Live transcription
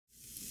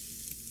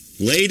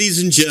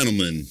Ladies and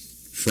gentlemen,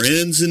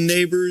 friends and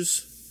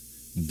neighbors,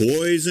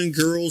 boys and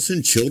girls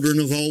and children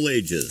of all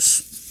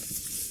ages.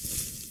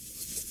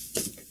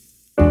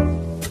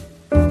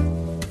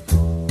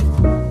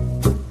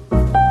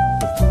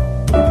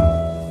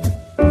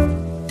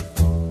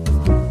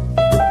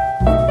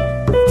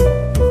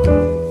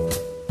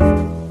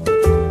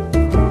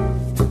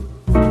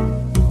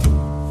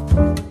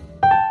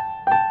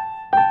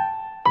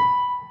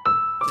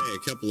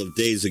 A couple of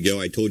days ago,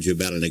 I told you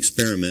about an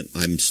experiment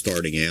I'm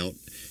starting out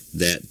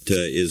that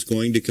is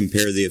going to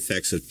compare the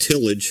effects of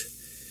tillage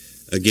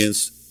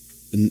against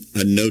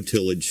a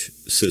no-tillage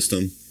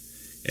system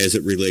as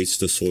it relates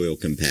to soil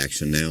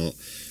compaction. Now,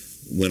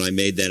 when I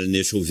made that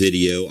initial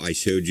video, I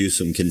showed you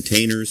some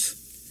containers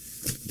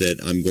that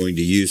I'm going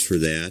to use for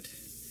that,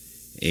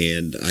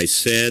 and I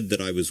said that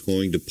I was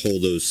going to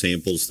pull those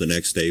samples the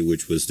next day,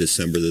 which was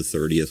December the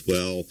 30th.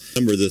 Well,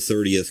 December the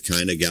 30th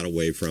kind of got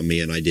away from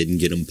me, and I didn't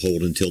get them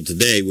pulled until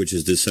today, which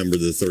is December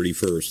the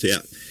 31st.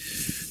 Yeah,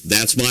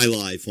 that's my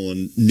life.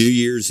 On New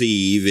Year's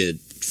Eve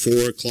at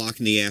 4 o'clock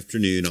in the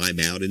afternoon, I'm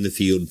out in the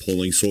field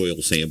pulling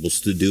soil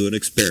samples to do an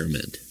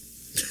experiment.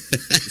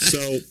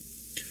 So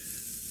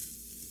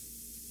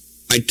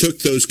I took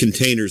those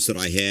containers that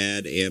I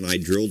had and I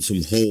drilled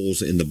some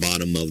holes in the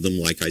bottom of them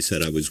like I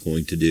said I was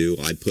going to do.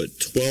 I put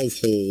 12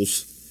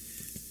 holes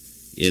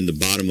in the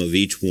bottom of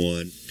each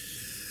one,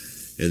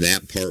 and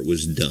that part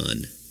was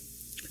done.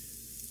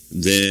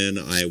 Then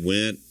I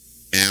went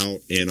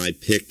out and I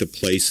picked a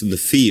place in the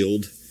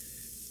field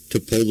to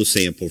pull the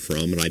sample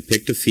from, and I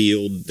picked a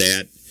field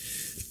that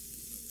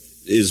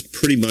is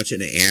pretty much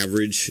an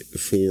average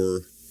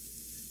for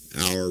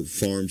our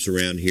farms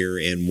around here,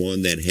 and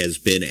one that has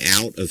been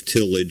out of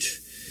tillage.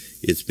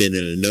 It's been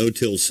in a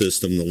no-till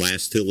system. The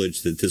last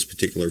tillage that this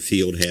particular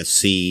field has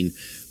seen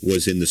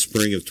was in the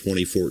spring of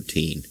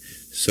 2014.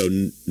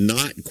 So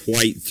not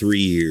quite 3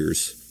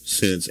 years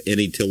since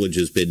any tillage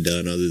has been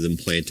done other than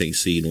planting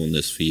seed on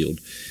this field.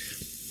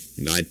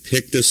 And I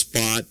picked a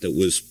spot that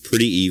was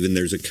pretty even.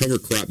 There's a cover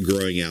crop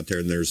growing out there,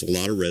 and there's a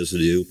lot of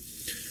residue.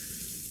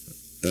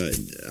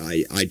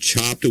 I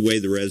chopped away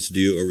the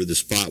residue over the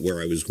spot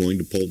where I was going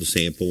to pull the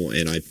sample,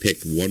 and I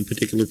picked one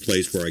particular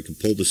place where I could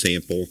pull the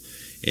sample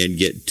and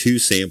get two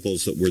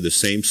samples that were the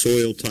same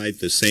soil type,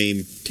 the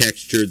same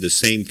texture, the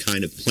same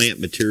kind of plant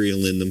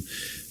material in them,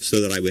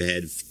 so that I would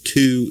have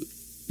two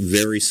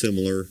very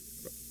similar,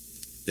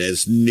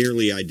 as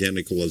nearly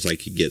identical as I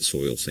could get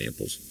soil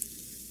samples.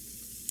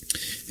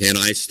 And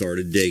I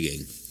started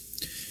digging.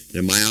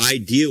 Now my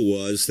idea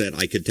was that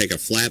I could take a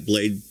flat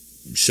blade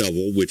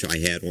shovel, which I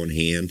had on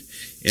hand,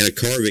 and a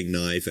carving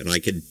knife, and I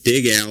could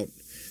dig out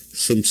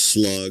some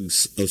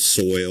slugs of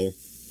soil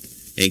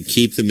and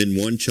keep them in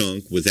one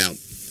chunk without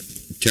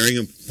tearing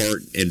them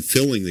apart and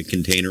filling the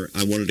container.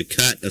 I wanted to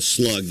cut a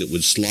slug that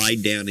would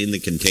slide down in the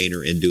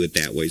container and do it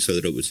that way so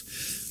that it was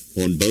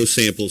on both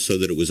samples, so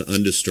that it was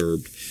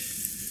undisturbed.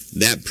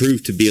 That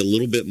proved to be a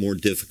little bit more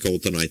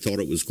difficult than I thought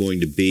it was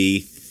going to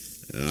be.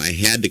 I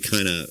had to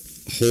kind of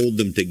hold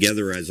them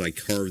together as I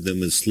carved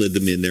them and slid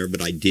them in there,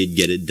 but I did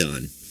get it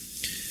done.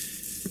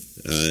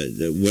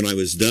 When I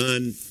was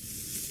done,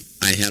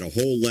 I had a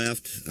hole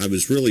left. I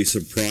was really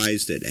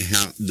surprised at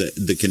how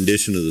the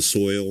condition of the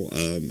soil.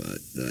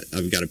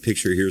 I've got a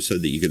picture here so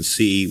that you can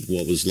see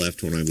what was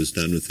left when I was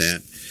done with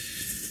that.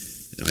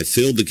 I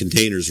filled the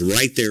containers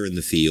right there in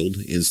the field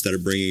instead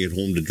of bringing it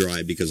home to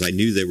dry, because I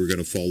knew they were going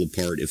to fall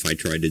apart if I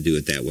tried to do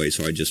it that way.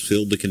 So I just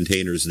filled the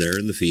containers there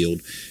in the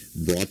field,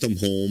 brought them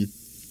home,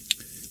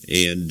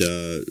 and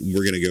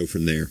we're going to go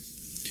from there.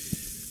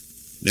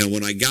 Now,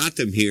 when I got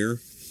them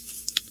here,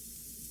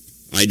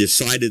 I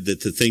decided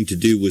that the thing to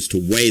do was to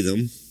weigh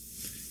them.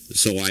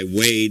 So I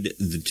weighed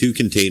the two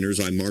containers.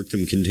 I marked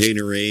them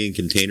container A and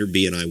container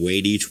B, and I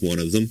weighed each one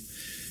of them.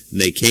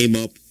 And they came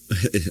up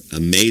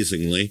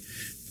amazingly.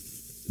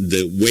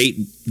 The weight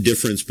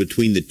difference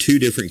between the two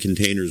different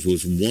containers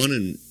was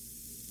 1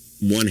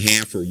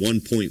 1/2 or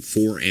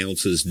 1.4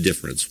 ounces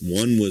difference.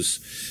 One was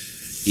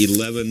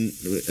 11,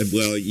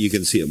 well, you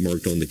can see it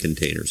marked on the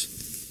containers.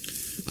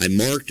 I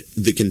marked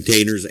the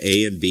containers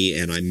A and B,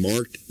 and I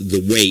marked the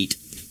weight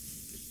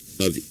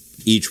of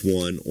each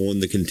one on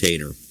the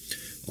container.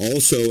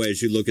 Also,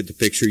 as you look at the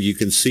picture, you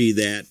can see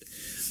that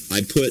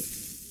I put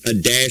a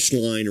dashed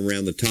line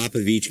around the top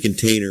of each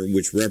container,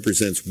 which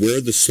represents where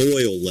the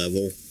soil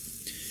level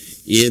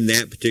in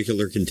that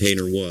particular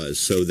container was,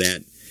 so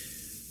that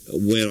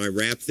when I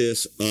wrap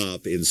this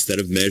up, instead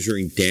of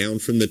measuring down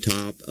from the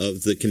top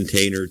of the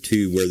container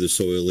to where the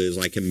soil is,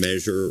 I can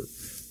measure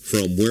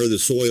from where the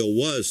soil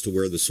was to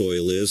where the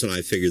soil is, and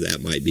I figure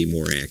that might be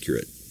more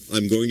accurate.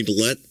 I'm going to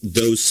let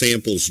those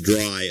samples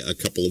dry a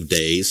couple of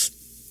days.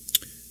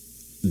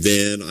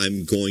 Then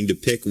I'm going to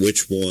pick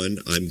which one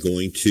I'm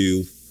going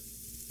to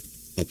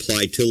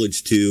apply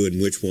tillage to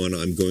and which one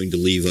I'm going to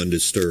leave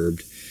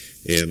undisturbed.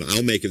 And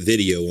I'll make a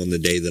video on the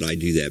day that I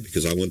do that,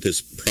 because I want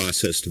this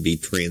process to be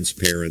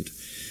transparent.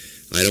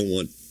 I don't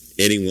want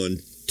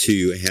anyone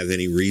to have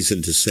any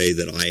reason to say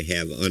that I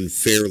have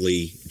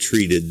unfairly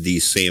treated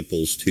these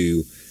samples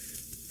to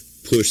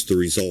push the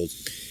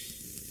results.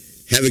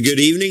 Have a good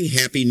evening.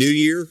 Happy New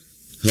Year.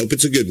 Hope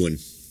it's a good one.